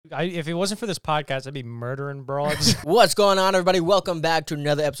If it wasn't for this podcast, I'd be murdering broads. What's going on, everybody? Welcome back to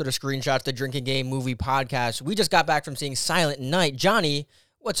another episode of Screenshots, the Drinking Game Movie Podcast. We just got back from seeing Silent Night. Johnny,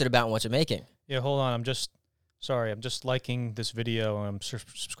 what's it about and what's it making? Yeah, hold on. I'm just liking this video and I'm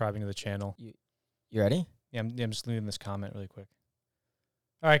subscribing to the channel. You ready? Yeah, I'm just leaving this comment really quick.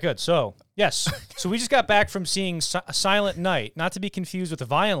 All right, good. So, yes. So we just got back from seeing Silent Night, not to be confused with The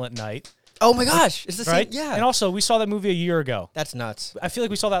Violent Night. Oh my gosh, it's the right? same. Yeah. And also, we saw that movie a year ago. That's nuts. I feel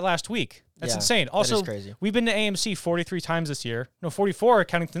like we saw that last week. That's insane. Also, that is crazy. We've been to AMC 43 times this year. No, 44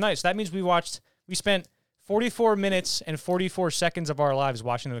 counting tonight. So that means we spent 44 minutes and 44 seconds of our lives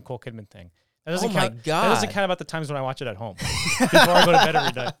watching the Nicole Kidman thing. That doesn't count. God. That doesn't count about the times when I watch it at home before I go to bed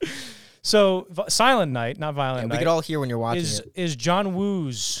every night. So, Silent Night, not Violent Night. We could all hear when you're watching is John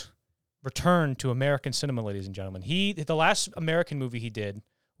Woo's return to American cinema, ladies and gentlemen. The last American movie he did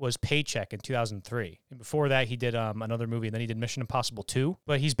was Paycheck in 2003. And before that, he did another movie, and then he did Mission Impossible 2.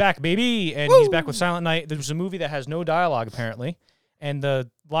 But he's back, baby, and he's back with Silent Night. There's a movie that has no dialogue, apparently, and the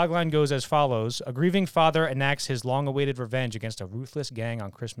logline goes as follows. A grieving father enacts his long-awaited revenge against a ruthless gang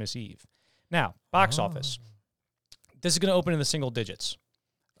on Christmas Eve. Now, box office. This is going to open in the single digits,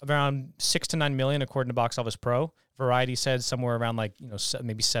 around 6 to 9 million, according to Box Office Pro. Variety said somewhere around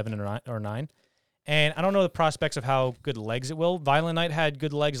maybe 7 or 9. And I don't know the prospects of how good legs it will. Violent Night had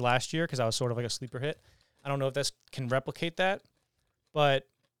good legs last year because I was sort of like a sleeper hit. I don't know if this can replicate that, but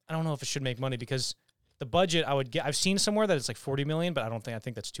I don't know if it should make money because the budget I would get. I've seen somewhere that it's like 40 million, but I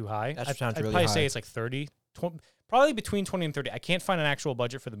think that's too high. That sounds I'd really probably high. say it's like 30, probably between 20 and 30. I can't find an actual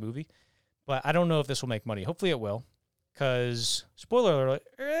budget for the movie, but I don't know if this will make money. Hopefully it will, because spoiler alert,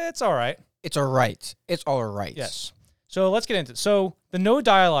 it's all right. It's all right. It's all right. Yes. So let's get into it. So the no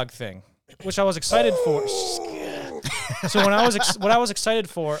dialogue thing, which I was excited for. So what I was excited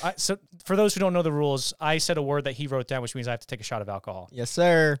for. So for those who don't know the rules, I said a word that he wrote down, which means I have to take a shot of alcohol. Yes,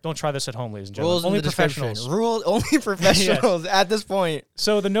 sir. Don't try this at home, ladies and gentlemen. Rules Only in the professionals. Rules only professionals at this point.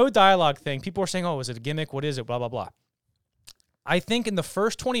 So the no dialogue thing, people are saying, "Oh, is it a gimmick? What is it? Blah blah blah." I think in the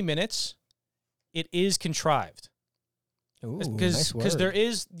first 20 minutes, it is contrived.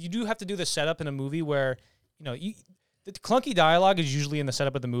 Because You do have to do the setup in a movie where the clunky dialogue is usually in the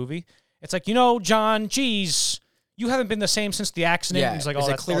setup of the movie. It's like, John, geez, you haven't been the same since the accident. Yeah, It's like,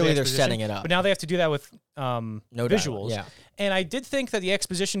 it's clearly they're setting it up. But now they have to do that with no visuals. dialogue, yeah. And I did think that the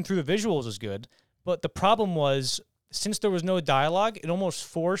exposition through the visuals is good, but the problem was, since there was no dialogue, it almost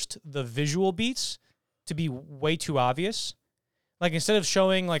forced the visual beats to be way too obvious. Like, instead of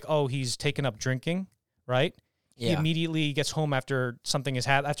showing, like, oh, he's taken up drinking, right? He immediately gets home after something has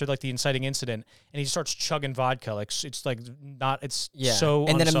happened, after like the inciting incident, and he starts chugging vodka. Like, it's like not, it's so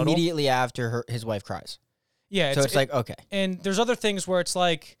and then unsubtle. immediately after his wife cries. Yeah. So it's like, okay. And there's other things where it's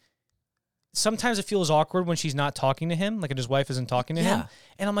like, sometimes it feels awkward when she's not talking to him, like, and his wife isn't talking to him.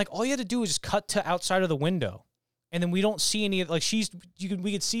 And I'm like, all you had to do is just cut to outside of the window. And then we don't see any, like,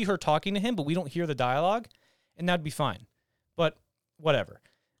 we could see her talking to him, but we don't hear the dialogue, and that'd be fine. But whatever.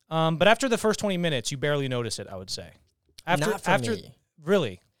 But after the first 20 minutes, you barely notice it, I would say. Not for me.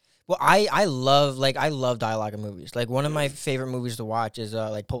 Really? Well, I love dialogue in movies. Like, one of my favorite movies to watch is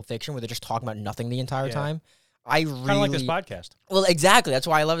like Pulp Fiction, where they're just talking about nothing the entire time. I really... Kind of like this podcast. Well, exactly. That's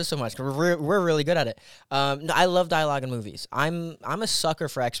why I love it so much, because we're really good at it. No, I love dialogue in movies. I'm a sucker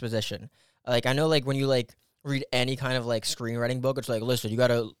for exposition. Like, I know, like, when you, like, read any kind of, like, screenwriting book, it's like, listen, you got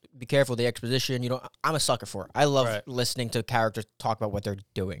to be careful of the exposition. I'm a sucker for it. I love listening to characters talk about what they're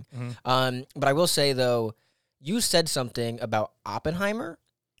doing. Mm-hmm. But I will say, though, you said something about Oppenheimer,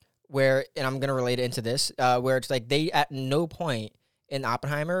 and I'm going to relate it into this, where it's like they at no point in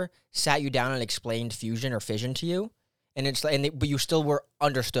Oppenheimer sat you down and explained fusion or fission to you. And it's like, but you still were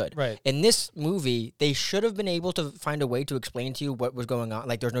understood. Right. In this movie, they should have been able to find a way to explain to you what was going on.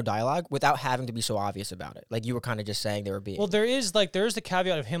 Like, there's no dialogue without having to be so obvious about it. Like, you were kind of just saying they were being. Well, there is the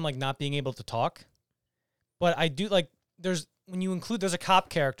caveat of him, like, not being able to talk. But I do, like, there's a cop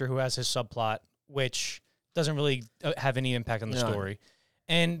character who has his subplot, which doesn't really have any impact on the story.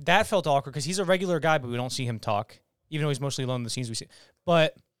 And that felt awkward because he's a regular guy, but we don't see him talk, even though he's mostly alone in the scenes we see.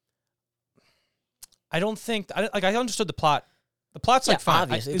 But I don't think, I understood the plot. The plot's like fine.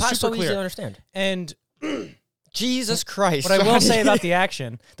 Obviously. It's super super easy clear. to understand. And Jesus Christ. what I will say about the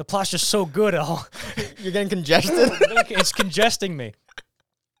action, the plot's just so good. You're getting congested? It's congesting me.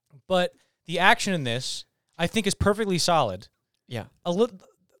 But the action in this, I think, is perfectly solid. Yeah.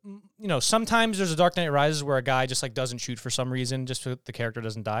 Sometimes there's a Dark Knight Rises where a guy just like doesn't shoot for some reason, just so the character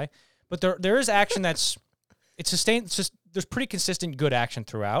doesn't die. But there is action it's sustained. It's just, there's pretty consistent good action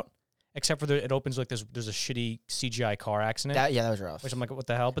throughout. Except for it opens like there's a shitty CGI car accident. That was rough. Which I'm like, what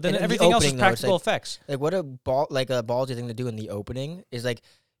the hell? But then And everything else is opening, practical effects. Like, what a ballsy thing to do in the opening is, like,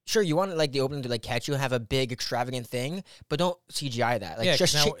 sure, you want like the opening to like catch you and have a big extravagant thing, but don't CGI that. Like Yeah,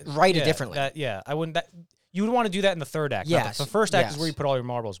 just 'cause now- write yeah, it differently. I wouldn't. You would want to do that in the third act. not Yes, the first act is yes. where you put all your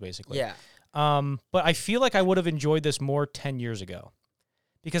marbles, basically. yeah. But I feel like I would have enjoyed this more 10 years ago,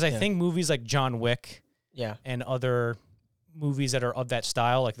 because I Yeah. think movies like John Wick Yeah. and other movies that are of that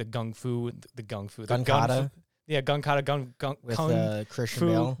style, like the Gung Fu, the Gung Fu, the Gun Gun Kata. Fu, yeah, Gun Kata, With Kung Christian Fu,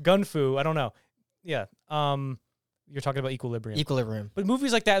 Bale. Gun Fu. I don't know. Yeah. You're talking about Equilibrium. Equilibrium. But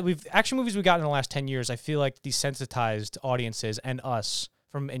movies like that, action movies we got in the last 10 years, I feel like desensitized audiences and us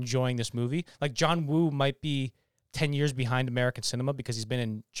from enjoying this movie. Like John Woo might be 10 years behind American cinema because he's been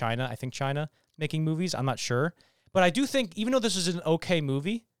in China, I think China, making movies. I'm not sure. But I do think, even though this is an okay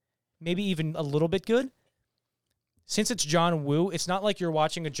movie, maybe even a little bit good, since it's John Woo, it's not like you're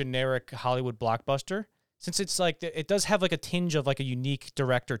watching a generic Hollywood blockbuster. Since it's like, it does have like a tinge of like a unique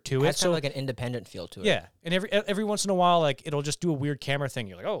director to it. It's So kind of like an independent feel to it. yeah, and every once in a while, like it'll just do a weird camera thing.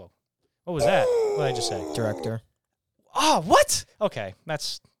 You're like, oh, what was that? What did I just say? Director. Oh, what? Okay,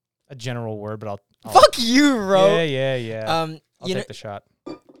 that's a general word, but I'll Fuck you, bro. Yeah. I'll You know, take the shot.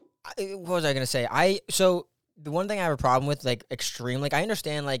 what was I gonna say? So the one thing I have a problem with, like extreme, like I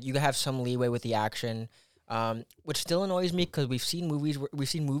understand, like you have some leeway with the action, which still annoys me because we've seen movies, we've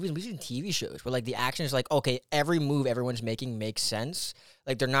seen TV shows where like the action is like, okay, every move everyone's making makes sense.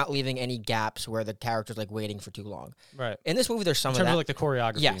 Like they're not leaving any gaps where the character's like waiting for too long. Right. In this movie, there's some In of terms that. of like the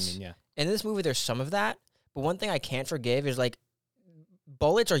choreography, Yes. you mean, yeah. In this movie, there's some of that. But one thing I can't forgive is like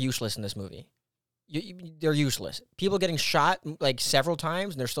bullets are useless in this movie. They're useless. People getting shot like several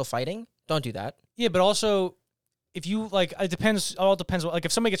times and they're still fighting. Don't do that. Yeah, but also, if you like, it depends. It all depends. Like,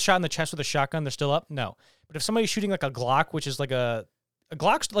 if somebody gets shot in the chest with a shotgun, they're still up. No, but if somebody's shooting like a Glock, which is like a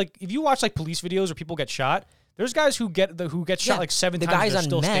Glock's like, if you watch like police videos where people get shot, there's guys who get shot like 7 The times. guys They're on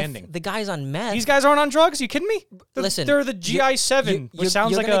still meth. standing. The guys on meth. These guys aren't on drugs. You kidding me? Listen, they're the GI-7, which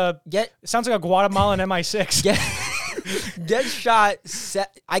sounds like it sounds like a Guatemalan MI6. Get shot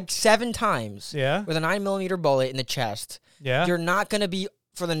 7 times. Yeah. With a 9mm bullet in the chest. Yeah. You're not gonna be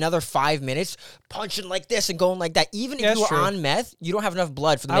for another 5 minutes punching like this and going like that. Even if you that's are true. on meth, you don't have enough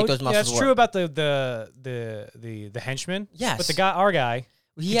blood for to make those muscles that's work. true about the henchman. Yes. But our guy,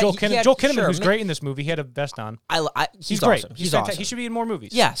 Yeah, Joel Kinnaman, sure, who's great in this movie, he had a vest on. He's great. awesome. He's He's fantastic. awesome. He should be in more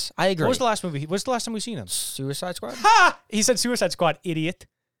movies. Yes, I agree. What was the last movie? What's the last time we've seen him? Suicide Squad? Ha! He said Suicide Squad, idiot.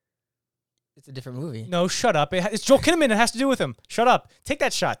 It's a different movie. No, shut up. It's Joel Kinnaman. It has to do with him. Shut up. Take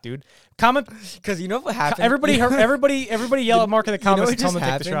that shot, dude. Comment. Because you know what happened? Everybody yell at Mark in the comments and tell him to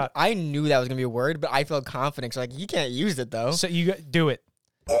take the shot. I knew that was going to be a word, but I felt confident. So like, you can't use it, though. So you do it.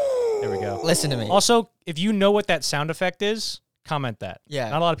 There we go. Listen to me. Also, if you know what that sound effect is, comment that. Yeah.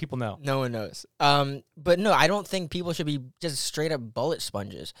 Not a lot of people know. No one knows. But no, I don't think people should be just straight up bullet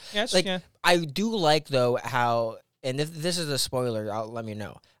sponges. Yes. Like, Yeah. I do like, though, how, and if this is a spoiler, let me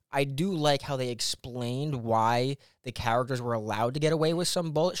know. I do like how they explained why the characters were allowed to get away with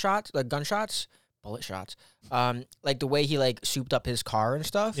some bullet shots, like gunshots. Bullet shots. Like the way he like souped up his car and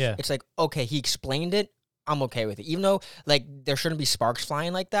stuff. Yeah. It's like, okay, he explained it. I'm okay with it. Even though like there shouldn't be sparks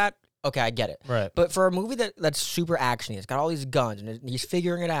flying like that. Okay, I get it. Right. But for a movie that's super actiony, it's got all these guns and he's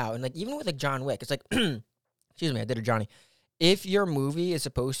figuring it out. And like even with like John Wick, it's like, excuse me, I did a Johnny. If your movie is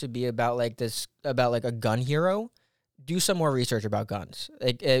supposed to be about like a gun hero, do some more research about guns.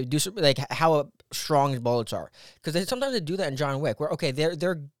 Like do some like how strong bullets are, because sometimes they do that in John Wick, where okay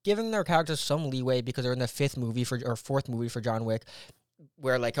they're giving their characters some leeway because they're in the 4th movie for John Wick,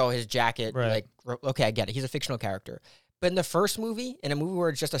 where like his jacket like okay I get it, he's a fictional character, but in the first movie, in a movie where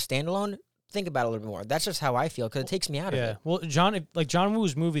it's just a standalone, think about it a little bit more. That's just how I feel because it takes me out of it. Well, John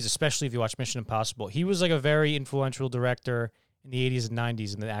Woo's movies, especially if you watch Mission Impossible, he was like a very influential director in the 80s and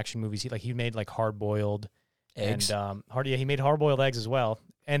 90s in the action movies. He made like Hard Boiled. Eggs. And he made Hard-Boiled Eggs as well,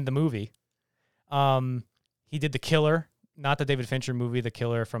 and the movie. He did The Killer, not the David Fincher movie, The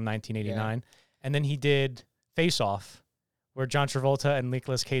Killer from 1989, and then he did Face Off, where John Travolta and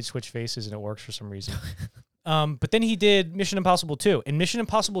Nicolas Cage switch faces, and it works for some reason. But then he did Mission Impossible 2, and Mission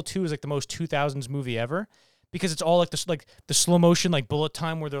Impossible 2 is like the most 2000s movie ever, because it's all like the slow motion like bullet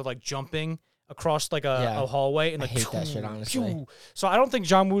time where they're like jumping across like a hallway and like I hate that shit, honestly. pew. So I don't think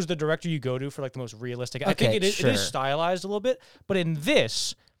John Woo's the director you go to for like the most realistic. I think it is stylized a little bit, but in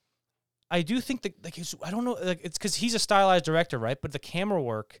this, I do think that like I don't know, like it's because he's a stylized director, right? But the camera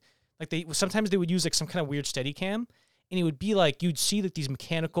work, like sometimes they would use like some kind of weird steady cam, and it would be like you'd see like these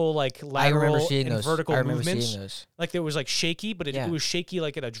mechanical like lateral and vertical movements. Like it was like shaky, but it was shaky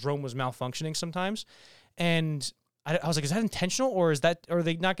like a drone was malfunctioning sometimes, and I was like, is that intentional or or are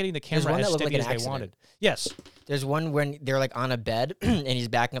they not getting the There's camera one as that looked steady like as an they accident. wanted? Yes. There's one when they're like on a bed and he's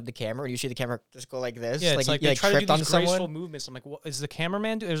backing up the camera, and you see the camera just go like this. Yeah, it's like he they try to do tripped on these graceful someone. movements. I'm like, what is the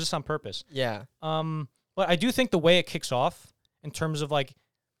cameraman doing? Or is this on purpose? Yeah. But I do think the way it kicks off in terms of like,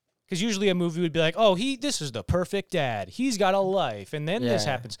 because usually a movie would be like, oh, this is the perfect dad. He's got a life, and then this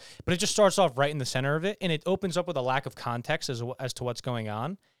Yeah. happens. But it just starts off right in the center of it, and it opens up with a lack of context as to what's going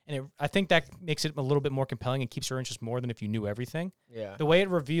on. And I think that makes it a little bit more compelling and keeps your interest more than if you knew everything. Yeah. The way it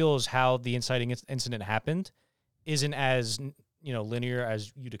reveals how the inciting incident happened isn't as linear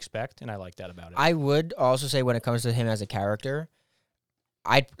as you'd expect, and I like that about it. I would also say when it comes to him as a character,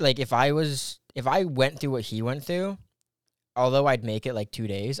 I'd like if I went through what he went through, although I'd make it like 2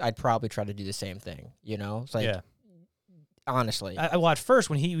 days, I'd probably try to do the same thing. It's like, yeah. honestly. Well, at first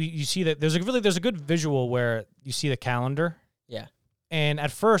when you see that there's a good visual where you see the calendar. Yeah. And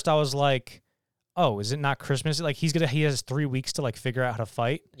at first I was like, oh, is it not Christmas? Like he has 3 weeks to like figure out how to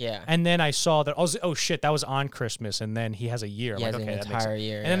fight. Yeah. And then I saw that oh shit, that was on Christmas, and then he has a year. He I'm has like, okay, an that makes entire sense.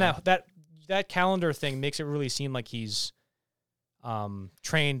 year. And yeah. then that calendar thing makes it really seem like he's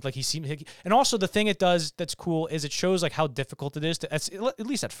trained, like and also the thing it does that's cool is it shows like how difficult it is at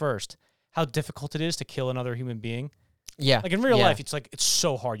least at first, how difficult it is to kill another human being. Yeah. Like in real yeah. life, it's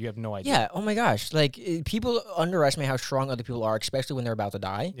so hard. You have no idea. Yeah. Oh my gosh. Like people underestimate how strong other people are, especially when they're about to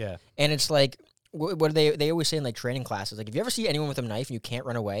die. Yeah. And it's like, what are they always say in like training classes? Like if you ever see anyone with a knife and you can't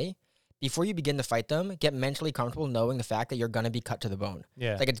run away, before you begin to fight them, get mentally comfortable knowing the fact that you're gonna be cut to the bone.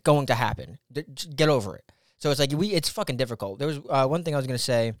 Yeah. Like it's going to happen. Just get over it. So it's like it's fucking difficult. There was one thing I was gonna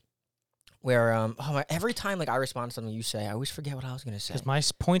say, where every time like I respond to something you say, I always forget what I was gonna say. Because my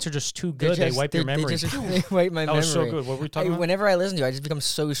points are just too good. They wipe your memory. They wipe my that memory. was so good. What were we talking about? Whenever I listen to you, I just become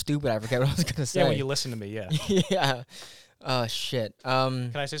so stupid. I forget what I was gonna say. Yeah, when you listen to me, yeah. yeah. Oh shit.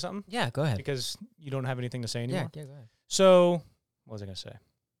 Can I say something? Yeah, go ahead. Because you don't have anything to say anymore. Yeah, go ahead. So, what was I gonna say?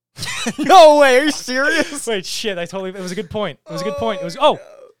 No way. Are you serious? Wait, shit. It was a good point. It was a good point. It was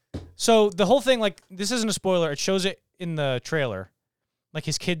so the whole thing, like, this isn't a spoiler. It shows it in the trailer. Like,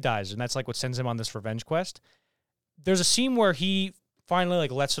 his kid dies, and that's, like, what sends him on this revenge quest. There's a scene where he finally,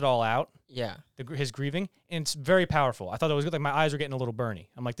 like, lets it all out. Yeah. His grieving, and it's very powerful. I thought it was good. Like, my eyes were getting a little Bernie.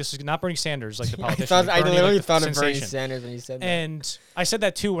 I'm like, this is not Bernie Sanders, like the politician. I literally thought of sensation. Bernie Sanders when you said that. And I said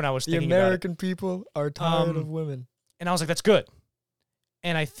that, too, when I was The thinking American people are tired Um, of women. And I was like, that's good.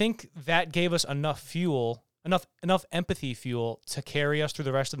 And I think that gave us enough fuel, enough empathy fuel to carry us through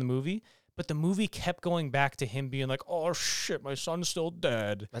the rest of the movie. But the movie kept going back to him being like, oh, shit, my son's still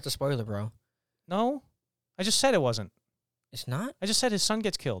dead. That's a spoiler, bro. No, I just said it wasn't. It's not? I just said his son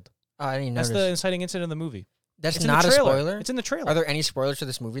gets killed. Oh, I didn't That's notice. the inciting incident of the movie. That's It's in the not a trailer. spoiler? It's in the trailer. Are there any spoilers for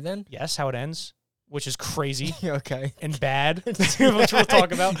this movie then? Yes, how it ends, which is crazy Okay. and bad, which we'll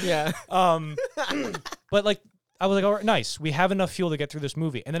talk about. Yeah. But like, I was like, all right, nice. We have enough fuel to get through this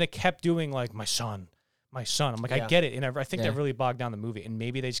movie. And then it kept doing like, my son. I'm like, I Yeah. get it. And I think Yeah. that really bogged down the movie. And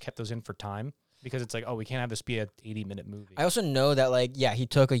maybe they just kept those in for time because it's like, oh, we can't have this be a 80-minute movie. I also know that, like, yeah, he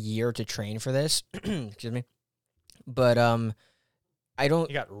took a year to train for this. Excuse me. But, I don't...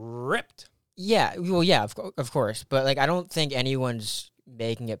 He got ripped. Yeah, well, yeah, of course. But, like, I don't think anyone's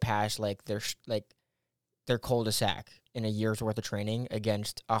making it past, like, their cul-de-sac in a year's worth of training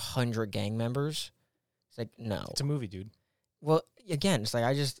against 100 gang members. It's like, no. It's a movie, dude. Well, again, it's like,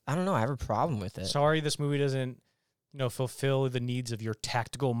 I don't know. I have a problem with it. Sorry, this movie doesn't, fulfill the needs of your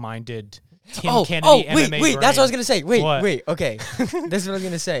tactical-minded Tim Kennedy MMA wait, that's what I was brain. gonna say. What? Wait, okay. This is what I was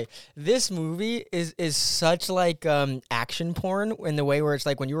gonna say. This movie is such like action porn in the way where it's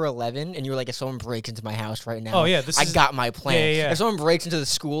like when you were 11 and you were like, if someone breaks into my house right now, Oh, yeah, I got my plan. Yeah. If someone breaks into the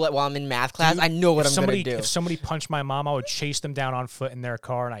school while I'm in math class, Dude, I know what I'm gonna do. If somebody punched my mom, I would chase them down on foot in their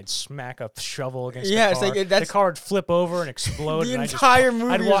car and I'd smack a shovel against Yeah, the it's car. like, that's- the car would flip over and explode. The and entire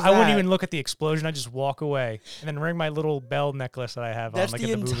movie is I wouldn't that. even look at the explosion. I'd just walk away and then ring my little bell necklace that I have That's on, like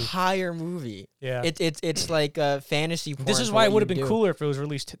the in the movie. entire movie. Yeah. It's like fantasy porn. This is for why it what would have you been do. cooler if it was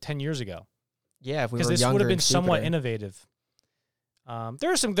released 10 years ago. Yeah, if we Because were this younger would have been and somewhat stupider. innovative.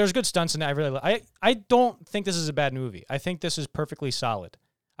 There's good stunts in it. I really I don't think this is a bad movie. I think this is perfectly solid.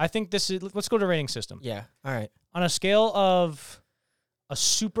 I think this is. Let's go to rating system. Yeah. All right. On a scale of a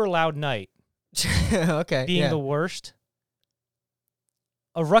super loud night Okay. being yeah. the worst,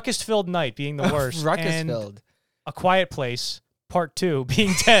 a ruckus-filled night being the worst, Ruckus and filled. A Quiet Place Part 2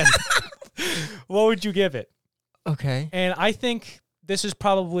 being 10, what would you give it? Okay. And I think this is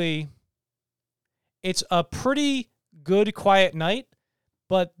probably, it's a pretty good quiet night,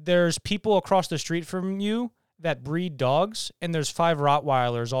 but there's people across the street from you that breed dogs, and there's 5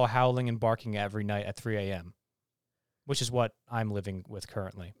 Rottweilers all howling and barking every night at 3 a.m., which is what I'm living with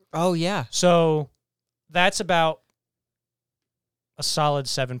currently. Oh yeah. So that's about a solid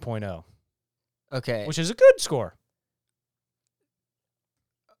 7.0, Okay. which is a good score.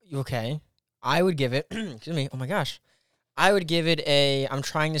 Okay. I would give it, excuse me, oh my gosh. I would give it I'm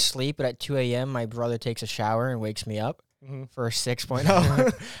trying to sleep, but at 2 a.m., my brother takes a shower and wakes me up for a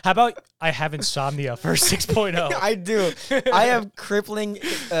 6.0. How about I have insomnia for a 6.0? I do. I have crippling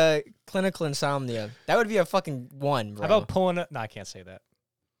clinical insomnia. That would be a fucking 1, bro. How about pulling a... No, I can't say that.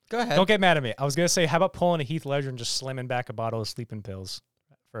 Go ahead. Don't get mad at me. I was going to say, how about pulling a Heath Ledger and just slamming back a bottle of sleeping pills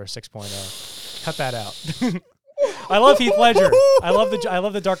for a 6.0? Cut that out. I love Heath Ledger. I love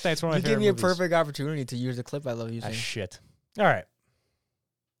the Dark Knight. It's one of my You favorite gave me a movies. perfect opportunity to use the clip I love using. Ah, shit. All right.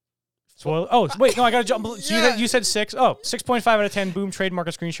 Spoiler. Oh, wait. No, I got to jump. So you said 6. Oh, 6.5 out of 10. Boom. Trademark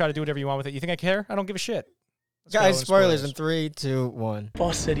a screenshot to do whatever you want with it. You think I care? I don't give a shit. Let's Guys, go in spoilers in 3, 2, 1.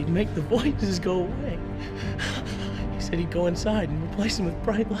 Boss said he'd make the voices go away. He said he'd go inside and replace them with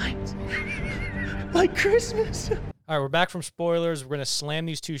bright lights. Like Christmas. All right, we're back from spoilers. We're going to slam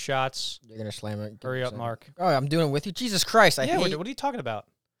these 2 shots. You're going to slam it. Hurry up, Mark. Oh, I'm doing it with you? Jesus Christ. I hate... What are you talking about?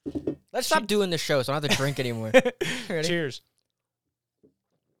 Let's stop doing this show so I don't have to drink anymore. Ready? Cheers.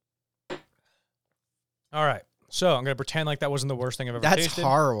 All right. So I'm going to pretend like that wasn't the worst thing I've ever That's tasted.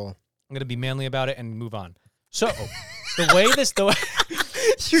 horrible. I'm going to be manly about it and move on. So the way You're just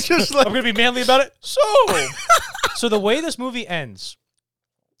like... I'm going to be manly about it. So the way this movie ends,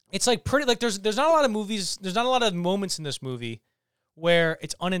 it's like pretty, like there's not a lot of movies, there's not a lot of moments in this movie where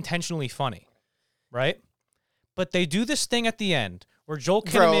it's unintentionally funny, right? But they do this thing at the end where Joel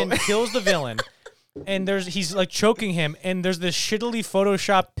Kinnaman kills the villain, and he's like choking him, and there's this shittily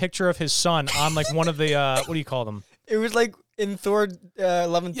photoshopped picture of his son on like one of the what do you call them? It was like in Thor: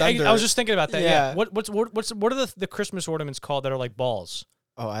 Love and Thunder. I was just thinking about that. Yeah. What are the Christmas ornaments called that are like balls?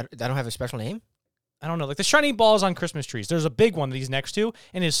 Oh, I don't have a special name? I don't know, like the shiny balls on Christmas trees. There's a big one that he's next to,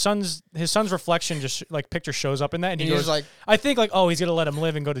 and his son's reflection just like picture shows up in that, and he goes like, I think like, oh, he's gonna let him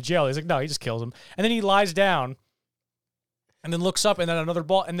live and go to jail. He's like, no, he just kills him, and then he lies down, and then looks up, and then another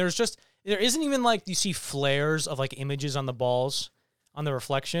ball, and there isn't even like you see flares of like images on the balls on the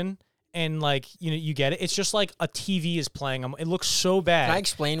reflection, and like you get it. It's just like a TV is playing them. It looks so bad. Can I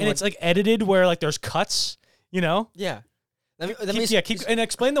explain? And it's like edited where like there's cuts, Yeah. Let me keep and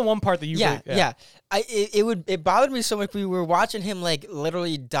explain the one part that you. Yeah. It bothered me so much. We were watching him like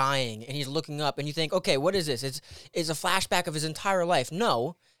literally dying, and he's looking up, and you think, okay, what is this? It's a flashback of his entire life.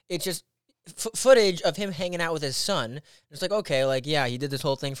 No, it's just footage of him hanging out with his son. It's like, okay, like yeah, he did this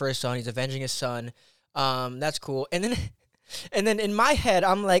whole thing for his son. He's avenging his son. That's cool. And then in my head,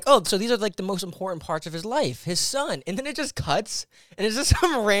 I'm like, oh, so these are like the most important parts of his life, his son. And then it just cuts, and it's just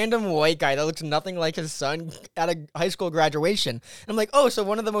some random white guy that looks nothing like his son at a high school graduation. And I'm like, oh, so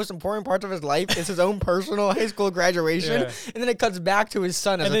one of the most important parts of his life is his own personal high school graduation. Yeah. And then it cuts back to his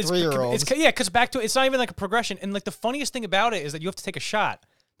son as a 3-year-old. It cuts back to it's not even like a progression. And like the funniest thing about it is that you have to take a shot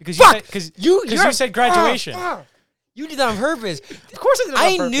because you said graduation. You did that on purpose. Of course I did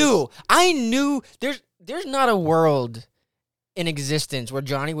that on purpose. I knew. There's not a world in existence where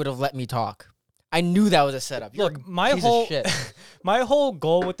Johnny would have let me talk. I knew that was a setup. Look, my whole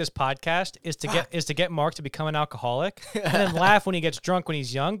goal with this podcast is to get Mark to become an alcoholic and then laugh when he gets drunk when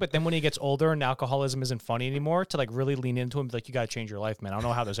he's young, but then when he gets older and alcoholism isn't funny anymore, to like really lean into him and be like, you gotta change your life, man. I don't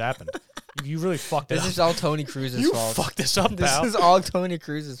know how this happened. You really fucked it up. This is all Tony Cruz's fault. You fucked this up, pal. This is all Tony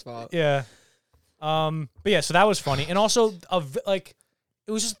Cruz's fault. Yeah. But yeah, so that was funny. And also like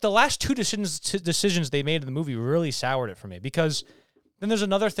it was just the last two decisions they made in the movie really soured it for me, because then there's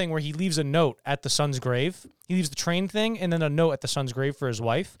another thing where he leaves a note at the son's grave. He leaves the train thing and then a note at the son's grave for his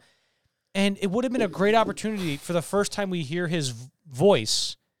wife. And it would have been a great opportunity for the first time we hear his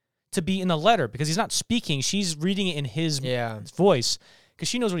voice to be in the letter, because he's not speaking. She's reading it in his voice because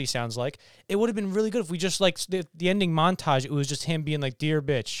she knows what he sounds like. It would have been really good if we just like the ending montage. It was just him being like, "Dear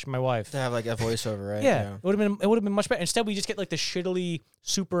bitch, my wife." To have like a voiceover, right? Yeah. It would have been much better. Instead, we just get like the shittily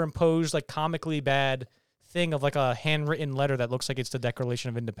superimposed, like comically bad thing of like a handwritten letter that looks like it's the Declaration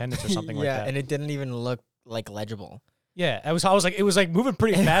of Independence or something like that. Yeah, and it didn't even look like legible. Yeah, I was like, it was like moving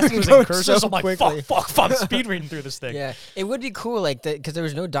pretty fast. It was in cursive. So I'm like, fuck, I'm speed reading through this thing. Yeah, it would be cool, like, because there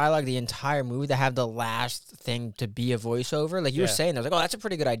was no dialogue the entire movie, to have the last thing to be a voiceover. Like you were saying, I was like, oh, that's a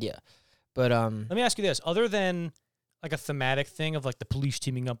pretty good idea. But let me ask you this: other than like a thematic thing of like the police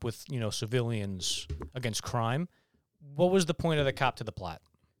teaming up with civilians against crime, what was the point of the cop to the plot?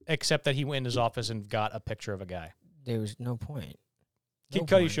 Except that he went in his office and got a picture of a guy. There was no point. Kid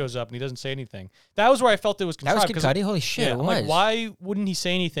Cudi shows up and he doesn't say anything. That was where I felt it was contrived. That was Kid Cudi? Holy shit, yeah, I'm like, why wouldn't he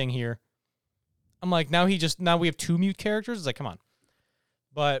say anything here? I'm like, now we have two mute characters? It's like, come on.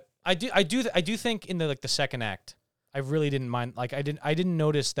 But I do think in the second act, I really didn't mind. Like I didn't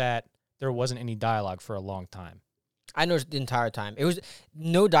notice that there wasn't any dialogue for a long time. I know the entire time. It was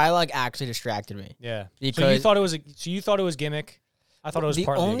no dialogue actually distracted me. Yeah. Because So you thought it was gimmick. I thought it was the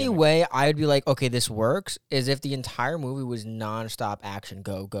partly a only gimmick. way I would be like, okay, this works, is if the entire movie was nonstop action,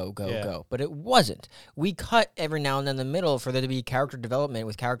 go, go, go, Yeah. go. But it wasn't. We cut every now and then in the middle for there to be character development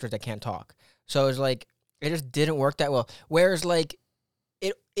with characters that can't talk. So it's like it just didn't work that well. Whereas like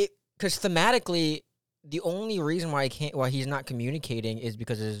it because thematically, the only reason why he's not communicating is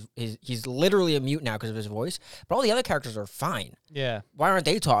because he's literally a mute now because of his voice. But all the other characters are fine. Yeah. Why aren't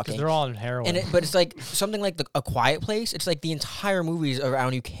they talking? Because they're all on heroin. But it's like something like A Quiet Place. It's like the entire movie is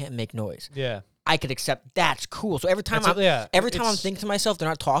around you can't make noise. yeah. I could accept that's cool. So every time That's I'm thinking to myself they're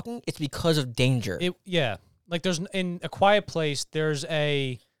not talking, it's because of danger. Like there's in A Quiet Place, there's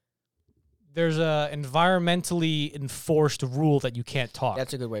a environmentally enforced rule that you can't talk.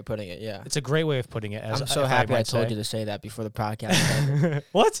 That's a good way of putting it. Yeah. It's a great way of putting it. I'm so happy I told you to say that before the podcast. started.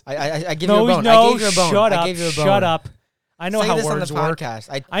 What? I give you a bone. No, I gave you a bone. shut I up. gave you a bone. Shut up. I know Say how this on words the work.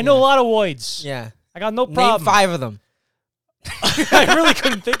 podcast. I know a lot of words. Yeah. I got no Name problem. 5 of them. I really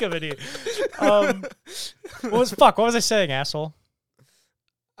couldn't think of any. What was I saying, asshole?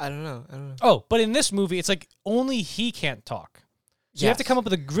 I don't know. Oh, but in this movie, it's like only he can't talk. So you have to come up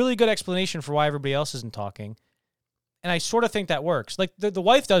with a really good explanation for why everybody else isn't talking. And I sort of think that works. Like the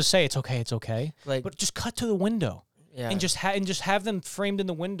wife does say it's okay. Like, But just cut to the window yeah. and just have them framed in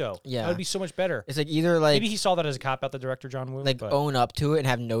the window. Yeah. That would be so much better. It's like either like Maybe he saw that as a cop out, the director John Woo. like but own up to it and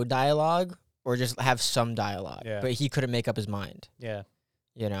have no dialogue, or just have some dialogue. Yeah. But he couldn't make up his mind. yeah.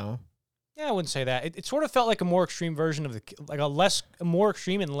 You know. Yeah, I wouldn't say that. It sort of felt like a more extreme version of a more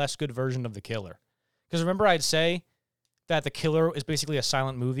extreme and less good version of The Killer. Because remember, I'd say that The Killer is basically a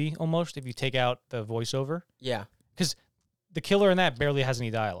silent movie almost if you take out the voiceover. Yeah. Because The Killer in that barely has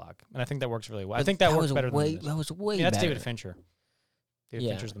any dialogue, and I think that works really well. I think that works was better way, than this. That was way Yeah, that's better. David Fincher. David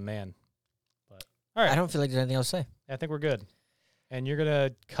Yeah. Fincher's the man. But all right, I don't feel like there's anything else to say. I think we're good. And you're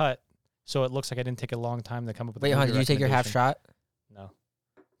gonna cut so it looks like I didn't take a long time to come up with. Wait, a hon, movie did you take your half recommendation. shot? No,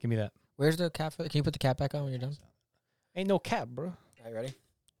 give me that. Where's the cap? Can you put the cap back on when you're done? Ain't no cap, bro. All right, ready?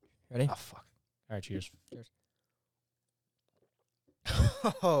 Ready? Oh fuck. All right, cheers.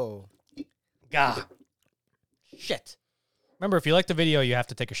 Oh, Gah. shit. Remember, if you like the video, you have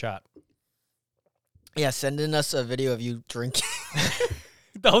to take a shot. Yeah, send in us a video of you drinking.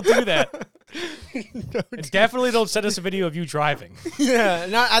 Don't do that. And definitely don't send us a video of you driving. Yeah,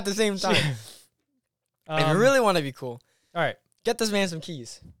 not at the same time. If you really want to be cool, all right. get this man some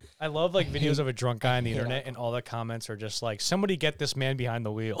keys. I love like videos of a drunk guy on the hate internet, and all the comments are just like, "Somebody get this man behind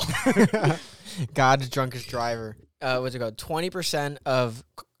the wheel." God's drunkest driver. What's it called? 20% of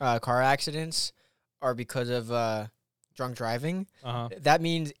car accidents are because of drunk driving. Uh-huh. That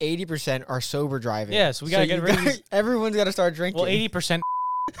means 80% are sober driving. Yeah, so we gotta get rid of these. Everyone's got to start drinking. Well, 80%.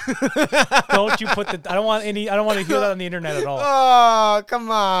 Don't you put the? I don't want to hear that on the internet at all. Oh, come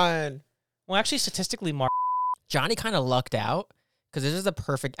on. Well, actually, statistically, Mark. Johnny kind of lucked out because this is the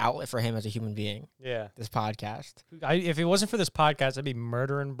perfect outlet for him as a human being. Yeah. This podcast. If it wasn't for this podcast, I'd be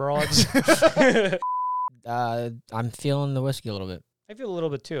murdering broads. I'm feeling the whiskey a little bit. I feel a little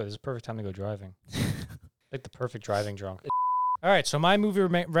bit too. This is the perfect time to go driving. Like the perfect driving drunk. All right, so my movie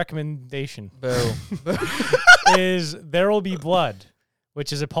recommendation Boo. is There Will Be Blood,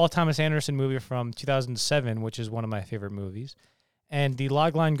 which is a Paul Thomas Anderson movie from 2007, which is one of my favorite movies. And the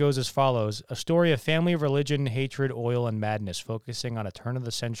logline goes as follows: a story of family, religion, hatred, oil, and madness, focusing on a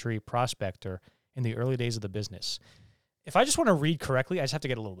turn-of-the-century prospector in the early days of the business. If I just want to read correctly, I just have to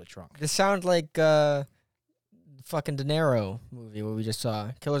get a little bit drunk. This sounds like fucking De Niro movie what we just saw.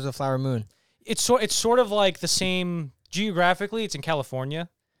 Killers of the Flower Moon. It's sort of like the same geographically. It's in California,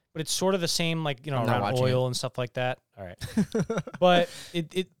 but it's sort of the same, like, you know, I'm not around watching oil and stuff like that. All right, but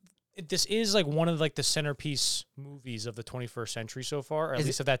this is like one of like the centerpiece movies of the 21st century so far, or at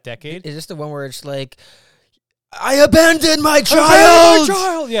least of that decade. Is this the one where it's like, I abandoned my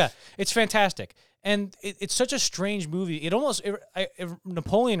child? Yeah, it's fantastic. And it's such a strange movie. It almost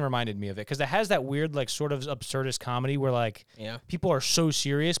Napoleon reminded me of it because it has that weird, like, sort of absurdist comedy where, like, Yeah. people are so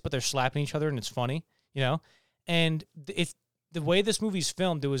serious but they're slapping each other and it's funny, you know. And the way this movie's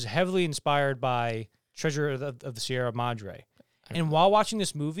filmed, it was heavily inspired by Treasure of the Sierra Madre. And while watching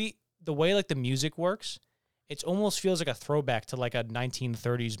this movie, the way, like, the music works, it almost feels like a throwback to, like, a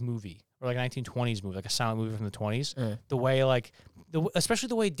 1930s movie or like a 1920s movie, like a silent movie from the 20s. The way, like, especially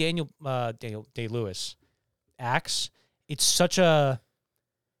the way Daniel Day-Lewis acts, it's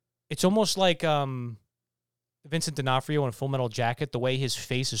almost like Vincent D'Onofrio in a Full Metal Jacket. The way his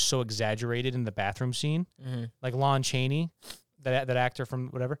face is so exaggerated in the bathroom scene, like Lon Chaney, that actor from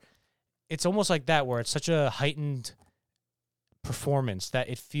whatever. It's almost like that, where it's such a heightened performance that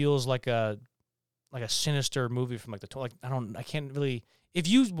it feels like a like a sinister movie from like I can't really. If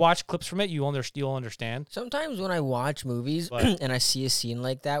you watch clips from it, you'll understand. Sometimes when I watch movies But- and I see a scene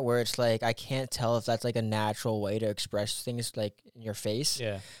like that where it's like I can't tell if that's like a natural way to express things like in your face.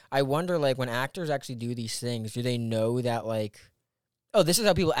 Yeah. I wonder like when actors actually do these things, do they know that like, oh, this is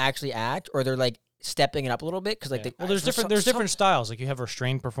how people actually act, or they're like stepping it up a little bit because like Yeah. they, There's for different some- styles. Like you have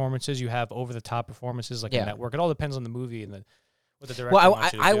restrained performances, you have over the top performances, like Yeah. a network. It all depends on the movie and what the director Well,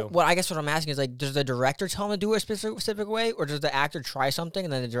 wants you to do. well, I guess what I'm asking is like, does the director tell him to do it a specific way, or does the actor try something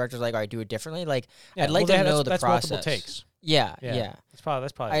and then the director's like, all right, do it differently? Like, Yeah, I'd like well, to know that's the process. multiple takes. Yeah, Yeah. yeah. That's probably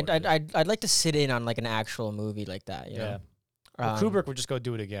I'd, what it is. I'd like to sit in on like an actual movie like that. You Yeah. know? Well, Kubrick would just go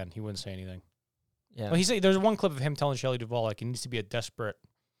do it again. He wouldn't say anything. Yeah. Well, there's one clip of him telling Shelley Duvall like he needs to be a desperate,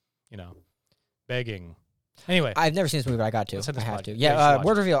 begging. Anyway, I've never seen this movie, but I got to. Let's hit I this have pod. to. Yeah, you Yeah. should watch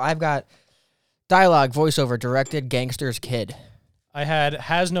Word reveal. I've got dialogue, voiceover, directed, Gangster's Kid. I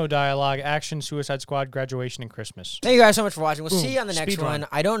has no dialogue, action, Suicide Squad, graduation, and Christmas. Thank you guys so much for watching. We'll Boom. see you on the next Speed run. one.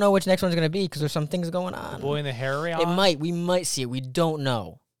 I don't know which next one's gonna be because there's some things going on. Boy in the Hair It might. We might see it. We don't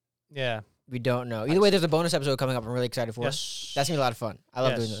know. Yeah. We don't know. Either way, there's a bonus episode coming up. I'm really excited for. Yes. That's gonna be a lot of fun. I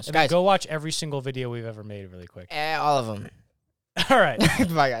love Yes. doing this, And guys. go watch every single video we've ever made really quick. All of them. All right.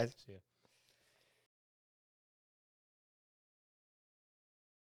 Bye, guys.